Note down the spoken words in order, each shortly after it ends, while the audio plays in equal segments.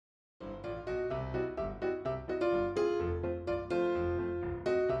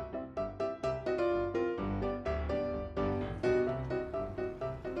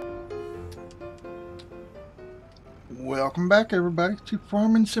Welcome back, everybody, to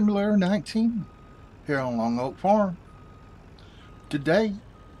Farming Simulator 19 here on Long Oak Farm. Today,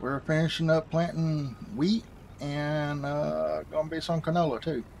 we're finishing up planting wheat and gonna be some canola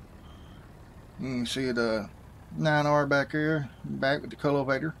too. You can see the 9R back here, back with the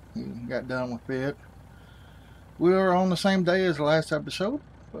cultivator. He got done with it. We are on the same day as the last episode,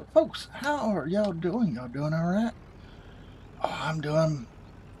 but folks, how are y'all doing? Y'all doing all right? Oh, I'm doing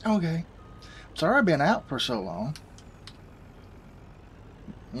okay. Sorry I've been out for so long.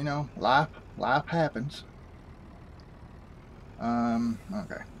 You know, life happens.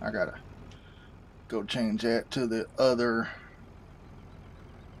 Okay, I gotta go change that to the other,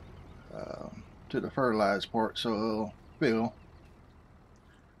 to the fertilized part so it'll fill.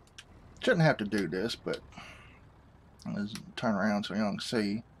 Shouldn't have to do this, but let's turn around so you can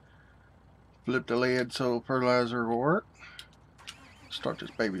see. Flip the lid so fertilizer will work. Start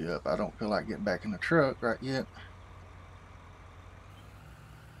this baby up. I don't feel like getting back in the truck right yet.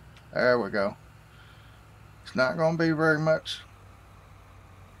 There we go. It's not going to be very much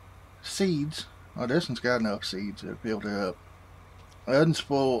seeds. Oh, this one's got enough seeds to build it up. That one's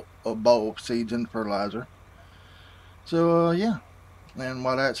full of bulb seeds in the fertilizer. So, yeah. And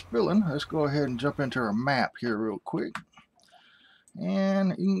while that's filling, let's go ahead and jump into our map here real quick.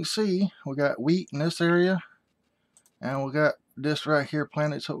 And you can see we got wheat in this area. And we got this right here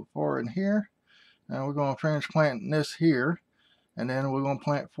planted so far in here. And we're going to finish planting this here. And then we're going to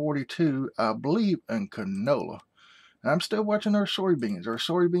plant 42, I believe, in canola. And I'm still watching our soybeans. Our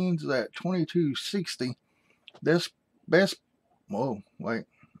soybeans is at 22.60. This best, whoa, wait,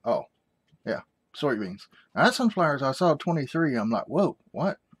 oh, yeah, soybeans. Now, sunflowers, I saw 23. I'm like, whoa,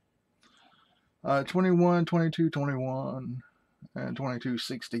 what? 21, 22, 21, and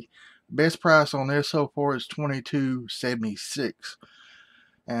 22.60. Best price on this so far is 22.76.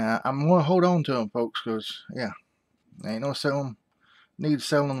 And I'm going to hold on to them, folks, because, yeah, ain't no selling, need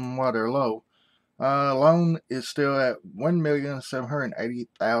selling them while they're low. Loan is still at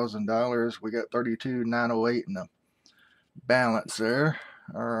 $1,780,000. We got $32,908 in the balance there.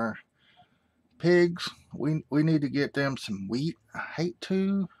 Our pigs, we need to get them some wheat. I hate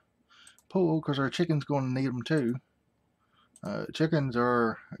to pull because our chickens going to need them too. Chickens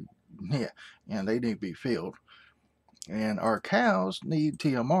are, yeah, they need to be filled. And our cows need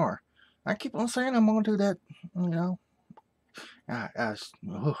TMR. I keep on saying I'm going to do that, you know. I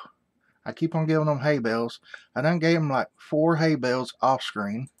keep on giving them hay bales. I done gave them like 4 hay bales off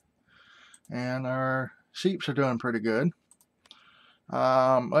screen. And our sheeps are doing pretty good.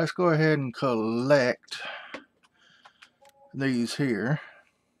 Let's go ahead and collect these here.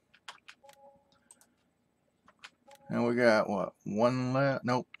 And we got what, one left?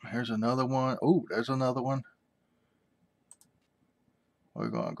 Nope, here's another one. Oh, there's another one. We're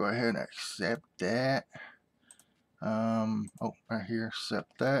gonna go ahead and accept that. Oh, right here,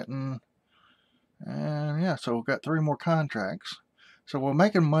 accept that. And yeah, so we've got 3 more contracts. So we're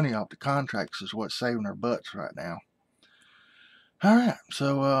making money off the contracts is what's saving our butts right now. Alright,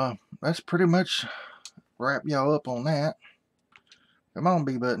 so that's pretty much wrap y'all up on that. Come on,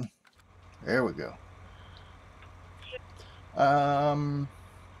 B button. There we go.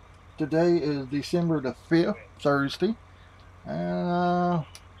 Today is December the 5th, Thursday. And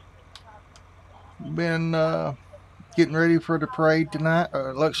been getting ready for the parade tonight.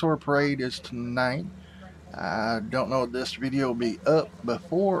 Luxor parade is tonight. I don't know if this video will be up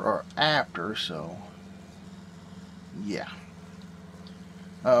before or after, so yeah.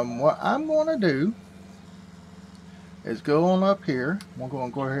 What I'm going to do is go on up here. We're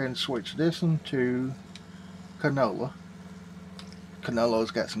going to go ahead and switch this into canola. Canola's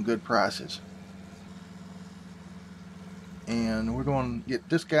got some good prices. And we're going to get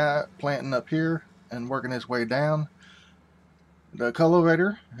this guy planting up here and working his way down. The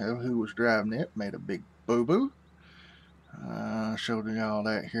cultivator, who was driving it, made a big boo-boo. I'll show you all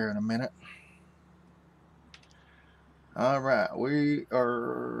that here in a minute. Alright, we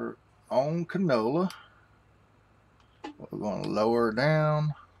are on canola. We're going to lower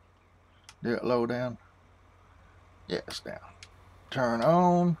down. Do it low down. Yeah, it's down. Turn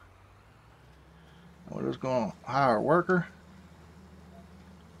on. We're just going to hire a worker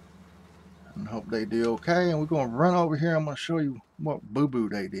and hope they do okay. And we're going to run over here. I'm going to show you what boo-boo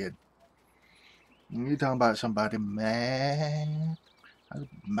they did. And you're talking about somebody mad. That's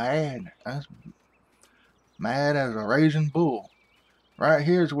mad. That's mad as a raging bull. Right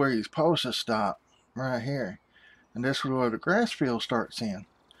here is where he's supposed to stop. Right here. And this is where the grass field starts in.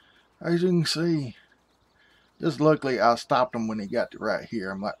 As you can see, just luckily I stopped him when he got to right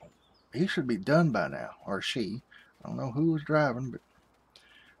here. I'm like, he should be done by now. Or she. I don't know who was driving, but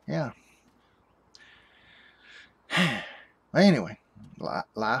yeah. Anyway,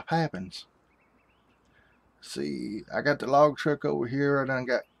 life happens. See, I got the log truck over here. I done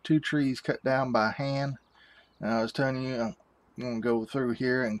got 2 trees cut down by hand. And I was telling you, I'm going to go through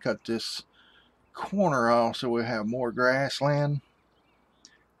here and cut this corner off so we have more grassland.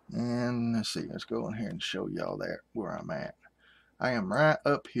 And let's see, let's go in here and show y'all that where I'm at. I am right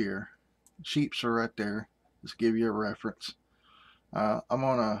up here. Sheeps are right there. Let's give you a reference. I'm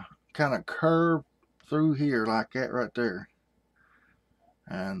on a kind of curve through here like that right there.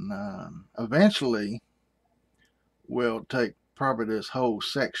 And eventually we'll take probably this whole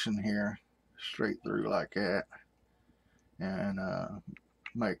section here straight through like that. And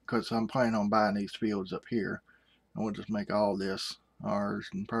because I'm planning on buying these fields up here. And we'll just make all this ours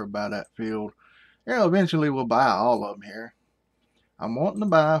and probably buy that field. Yeah, eventually we'll buy all of them here. I'm wanting to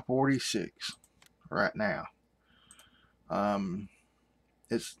buy 46 right now.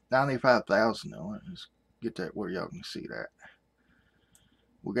 It's 95,000 though. Let's get that where y'all can see that.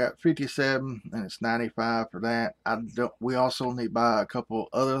 We got 57 and it's 95 for that. We also need to buy a couple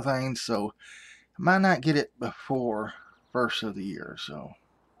other things, so I might not get it before first of the year. So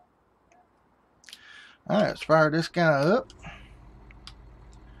alright, let's fire this guy up.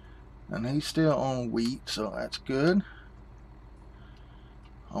 And he's still on wheat, so that's good.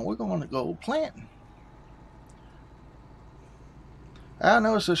 Oh, we're going to go planting. I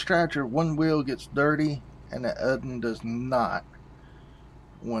noticed this tractor, one wheel gets dirty and the other one does not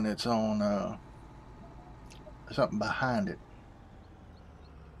when it's on something behind it.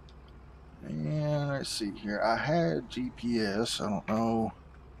 And let's see here. I had GPS. I don't know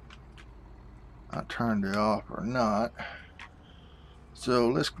I turned it off or not. So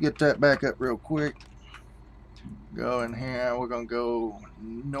let's get that back up real quick. Go in here. We're going to go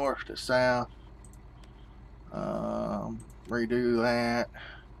north to south. Redo that.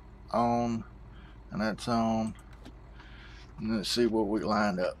 On. And that's on. And let's see what we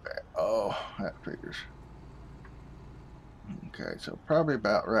lined up at. Oh, that figures. Okay, so probably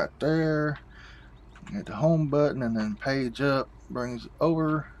about right there. Hit the home button and then page up. Brings it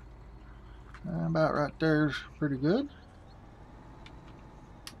over. About right there is pretty good.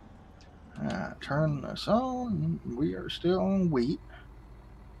 Turn this on. We are still on wheat.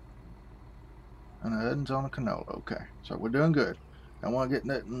 And the other's on a canola. Okay, so we're doing good. Don't want to get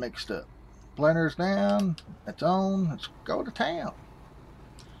nothing mixed up. Planter's down. It's on. Let's go to town.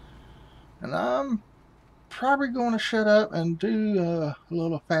 And I'm probably going to shut up and do a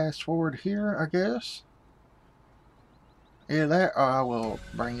little fast forward here, I guess. Either that or I will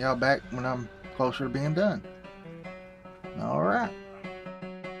bring y'all back when I'm closer to being done. Alright.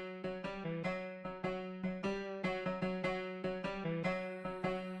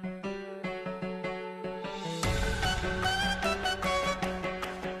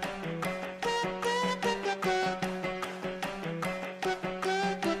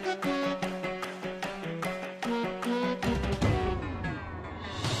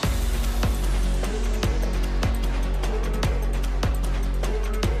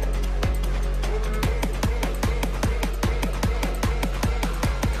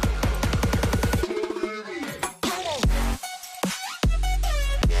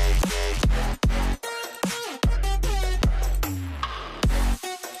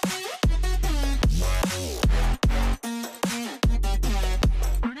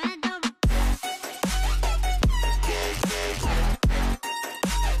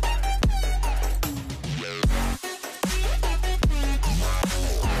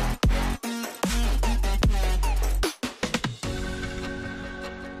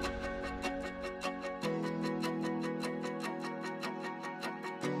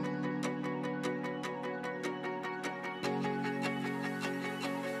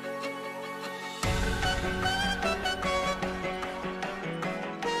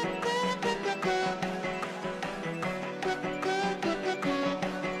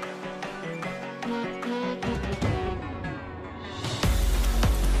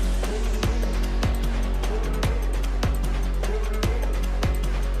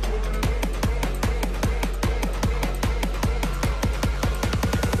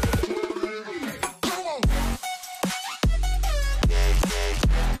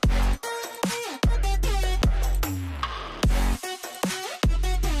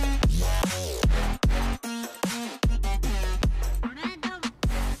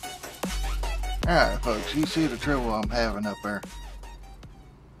 Alright folks, you see the trouble I'm having up there.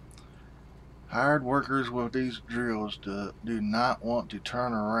 Hired workers with these drills do not want to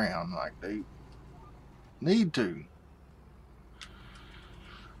turn around like they need to.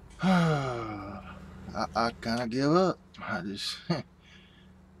 I kind of give up. I just,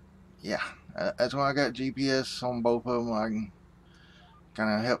 yeah, That's why I got GPS on both of them. I can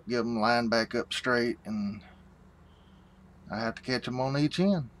kind of help get them lined back up straight, and I have to catch them on each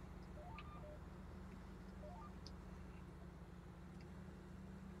end.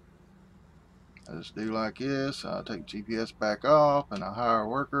 I just do like this. I'll take GPS back off and I'll hire a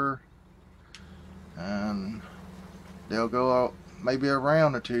worker, and they'll go out maybe a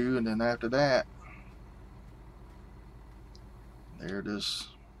round or two, and then after that they're just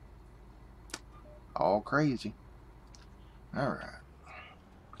all crazy. Alright,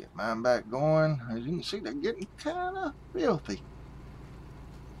 get mine back going. As you can see, they're getting kind of filthy.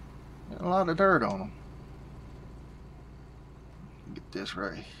 Got a lot of dirt on them. Get this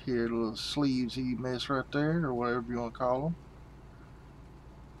right here, little sleevesy mess right there, or whatever you want to call them.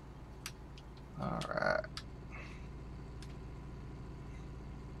 Alright.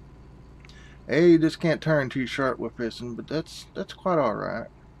 Hey, you just can't turn too sharp with fisting, but that's quite alright.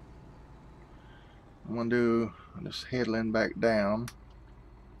 I'm gonna do this headland back down.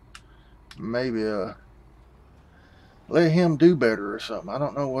 Maybe let him do better or something. I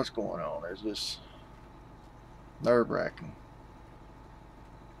don't know what's going on. It's just nerve-wracking.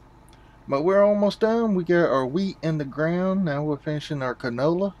 But we're almost done. We got our wheat in the ground. Now we're finishing our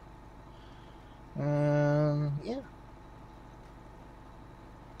canola. Yeah.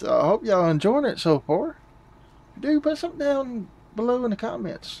 So I hope y'all enjoying it so far. If you do, put something down below in the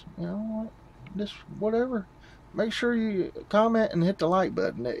comments. You know, just whatever. Make sure you comment and hit the like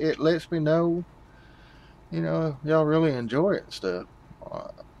button. It lets me know, you know, y'all really enjoy it and stuff.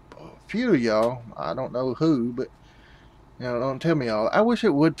 A few of y'all, I don't know who, but you know, don't tell me all. I wish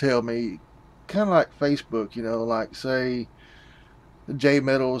it would tell me, kind of like Facebook, you know, like say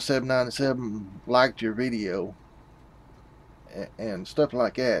JMetal797 liked your video and stuff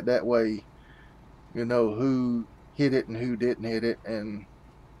like that. That way you know who hit it and who didn't hit it, and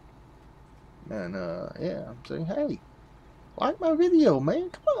yeah, I'm saying, hey, like my video, man.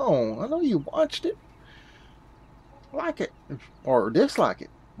 Come on, I know you watched it. Like it or dislike it,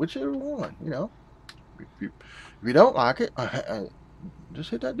 whichever one, you know. If you don't like it, just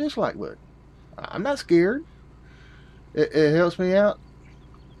hit that dislike button. I'm not scared. It helps me out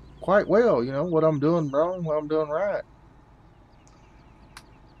quite well, you know, what I'm doing wrong, what I'm doing right.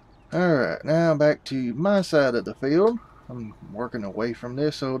 Alright, now back to my side of the field. I'm working away from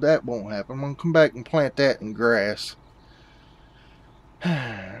this, so that won't happen. I'm going to come back and plant that in grass.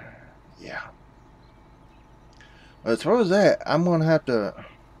 Yeah. As far as that, I'm going to have to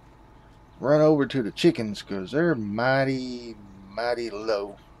run over to the chickens because they're mighty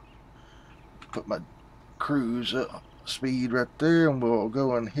low. Put my cruise speed right there, and we'll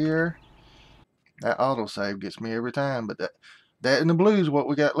go in here. That autosave gets me every time, but that and the blues what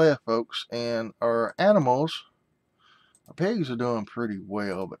we got left, folks. And our animals, our pigs are doing pretty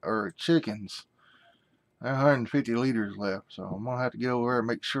well, but our chickens, 150 liters left, so I'm gonna have to get over there and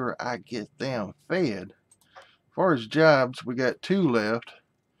make sure I get them fed. As far as jobs, we got 2 left.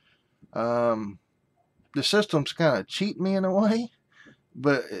 The system's kind of cheating me in a way,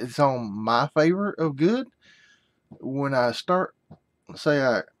 but it's on my favor of good. When I start, say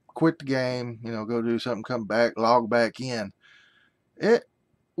I quit the game, you know, go do something, come back, log back in, it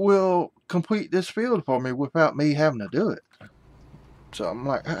will complete this field for me without me having to do it. So I'm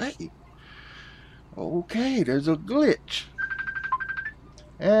like, hey, okay, there's a glitch.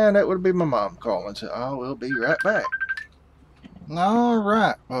 And that would be my mom calling, so I will be right back.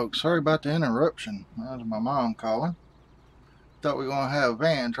 Alright, folks, sorry about the interruption. That was my mom calling. Thought we were going to have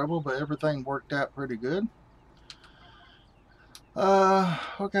van trouble, but everything worked out pretty good.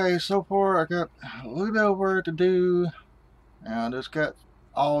 Okay, so far I got a little bit of work to do. And I just got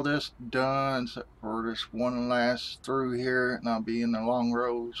all this done except for this one last through here, and I'll be in the long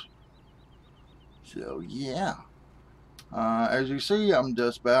rows. So yeah. As you see, I'm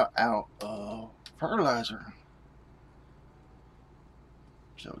just about out of fertilizer.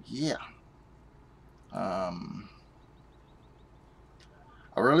 So yeah.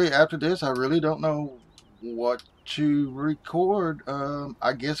 After this, I really don't know what to record.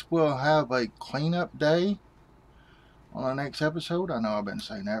 I guess we'll have a cleanup day on the next episode. I know I've been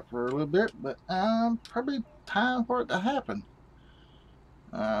saying that for a little bit, but probably time for it to happen.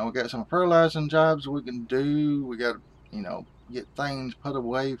 We got some fertilizing jobs we can do. We got, you know, get things put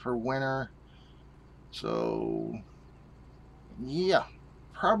away for winter. So yeah,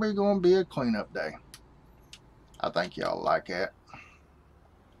 probably gonna be a cleanup day. I think y'all like that.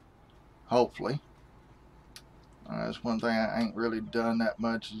 Hopefully. That's one thing I ain't really done that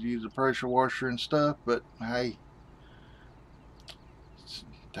much, is use a pressure washer and stuff, but hey, it's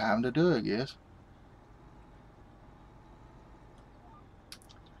time to do it, I guess.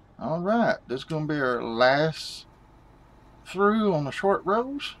 Alright, this is going to be our last through on the short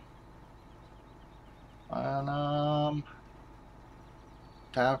rows. And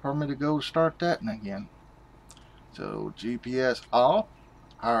time for me to go start that again. So GPS off,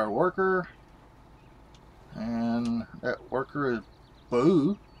 hire worker, and that worker is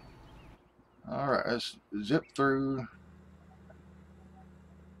Boo. Alright, let's zip through.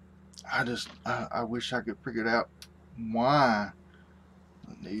 I wish I could figure out why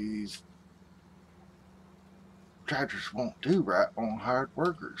these tractors won't do right on hired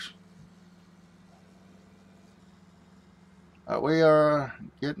workers. We are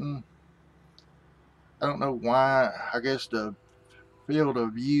getting, I don't know why, I guess the field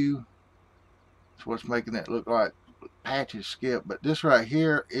of view is what's making it look like patches skipped, but this right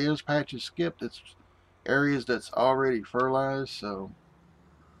here is patches skipped. It's areas that's already fertilized. So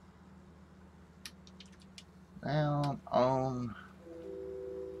down on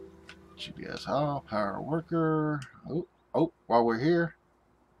GPS off, hire worker. Oh, while we're here,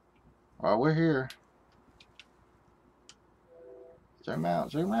 zoom out.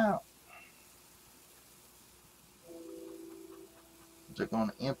 Is it going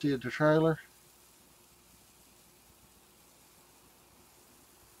to empty the trailer?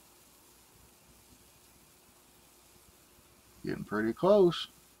 Getting pretty close.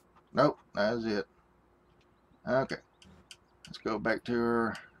 Nope, that's it. Okay, let's go back to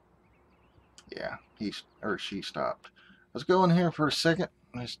her. Yeah, she stopped. Let's go in here for a second.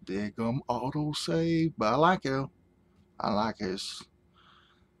 Let's dig them auto save. But I like it. I like it.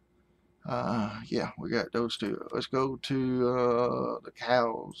 Yeah, we got those two. Let's go to the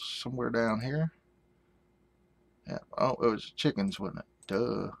cows somewhere down here. Yeah. Oh, it was chickens, wasn't it?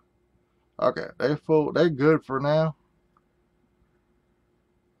 Duh. Okay, they full. They good for now.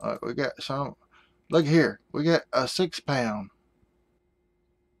 We got some. Look here. We got a 6-pound.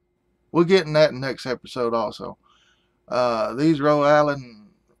 We're getting that next episode also. These Rhode Island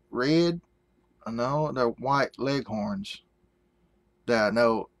red. No, they're white leghorns. That I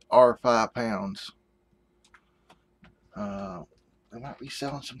know are 5 pounds. They might be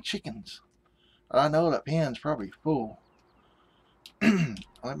selling some chickens. I know that pen's probably full.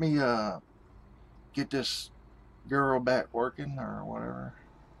 Let me get this girl back working or whatever.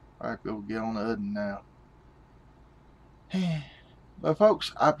 I go get on the oven now. But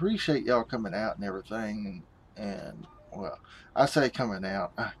folks, I appreciate y'all coming out and everything, and well, I say coming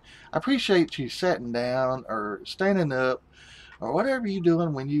out. I appreciate you sitting down or standing up or whatever you're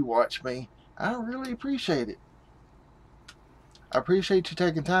doing when you watch me. I really appreciate it. I appreciate you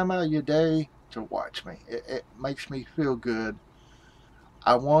taking time out of your day to watch me. It makes me feel good.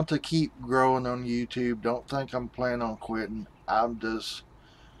 I want to keep growing on YouTube. Don't think I'm planning on quitting. I'm just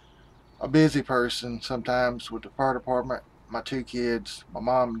a busy person sometimes with the fire department, my 2 kids, my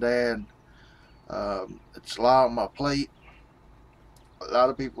mom and dad. It's a lot on my plate. A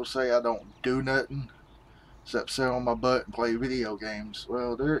lot of people say I don't do nothing except sit on my butt and play video games.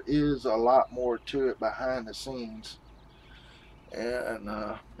 Well, there is a lot more to it behind the scenes. And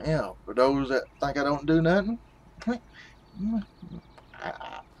yeah, for those that think I don't do nothing,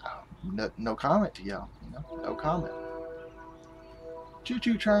 no comment to y'all. You know, no comment.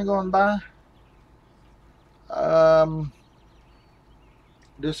 Choo-choo train going by.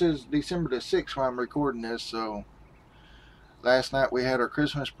 This is December the 6th when I'm recording this, so last night we had our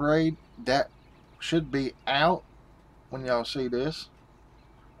Christmas parade. That should be out when y'all see this.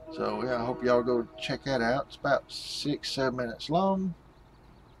 So yeah, I hope y'all go check that out. It's about 6-7 minutes long.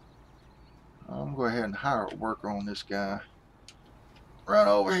 I'm going to go ahead and hire a worker on this guy. Run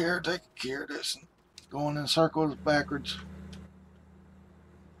over here, take care of this. Going in circles backwards.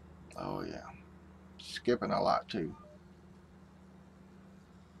 Oh yeah. Skipping a lot too.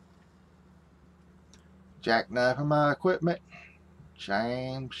 Jackknifing my equipment.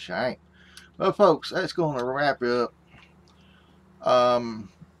 Shame. Well folks, that's going to wrap it up.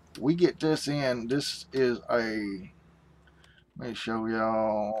 We get this in. This is a, let me show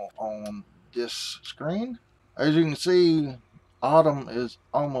y'all on this screen. As you can see, autumn is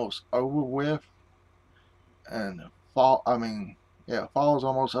almost over with, and fall, fall's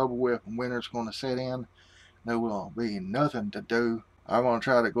almost over with, and winter's going to set in. There will be nothing to do. I'm going to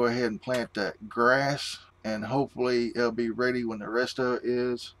try to go ahead and plant that grass, and hopefully it'll be ready when the rest of it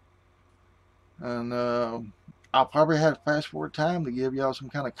is. And I'll probably have to fast forward time to give y'all some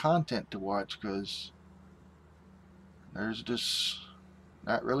kind of content to watch, because there's just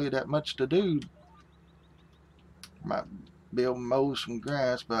not really that much to do. Might be able to mow some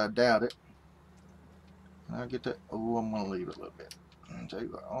grass, but I doubt it. I'll get that. Oh, I'm going to leave it a little bit.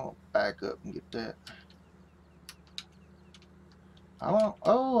 I'll back up and get that.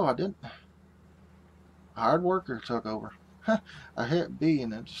 Oh, I didn't. Hard worker took over. I hit B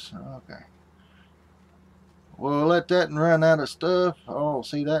and it's okay. We'll let that and run out of stuff. Oh,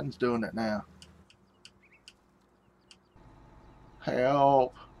 see, that one's doing it now.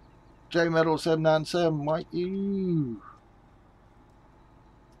 Help. J Metal 797, might you?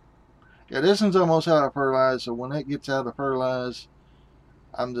 Yeah, this one's almost out of fertilize, so when it gets out of fertilize,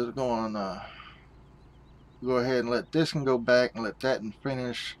 I'm just going to go ahead and let this one go back and let that one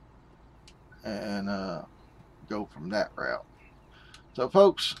finish and go from that route. So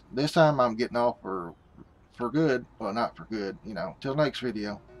folks, this time I'm getting off for good. Well, not for good, you know, till next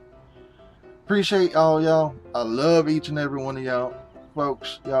video. Appreciate all y'all. I love each and every one of y'all.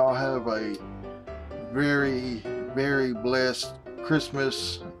 Folks, y'all have a very, very blessed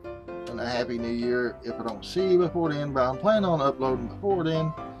Christmas and a happy new year if I don't see you before then, but I'm planning on uploading before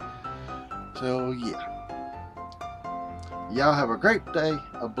then. So yeah, y'all have a great day,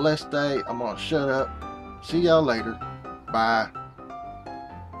 a blessed day. I'm gonna shut up. See y'all later. Bye.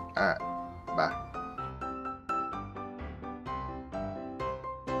 Alright, bye.